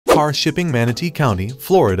Car Shipping Manatee County,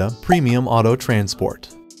 Florida, Premium Auto Transport.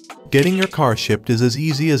 Getting your car shipped is as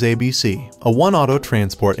easy as ABC. A One Auto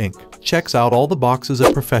Transport Inc. checks out all the boxes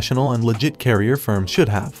a professional and legit carrier firm should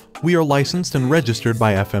have. We are licensed and registered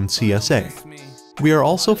by FMCSA. We are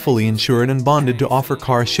also fully insured and bonded to offer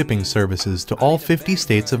car shipping services to all 50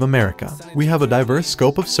 states of America. We have a diverse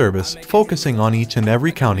scope of service, focusing on each and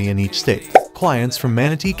every county in each state. Clients from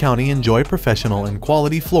Manatee County enjoy professional and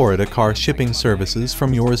quality Florida car shipping services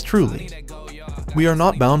from yours truly. We are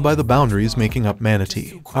not bound by the boundaries making up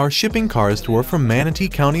Manatee. Our shipping cars to or from Manatee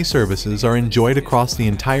County services are enjoyed across the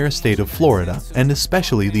entire state of Florida, and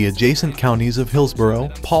especially the adjacent counties of Hillsborough,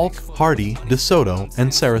 Polk, Hardee, DeSoto,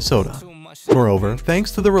 and Sarasota. Moreover,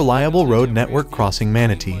 thanks to the reliable road network crossing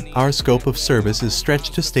Manatee, our scope of service is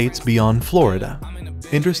stretched to states beyond Florida.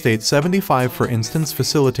 Interstate 75, for instance,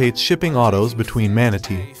 facilitates shipping autos between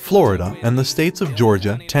Manatee, Florida, and the states of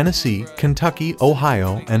Georgia, Tennessee, Kentucky,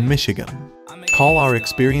 Ohio, and Michigan. Call our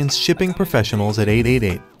experienced shipping professionals at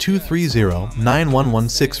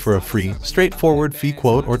 888-230-9116 for a free, straightforward fee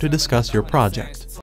quote or to discuss your project.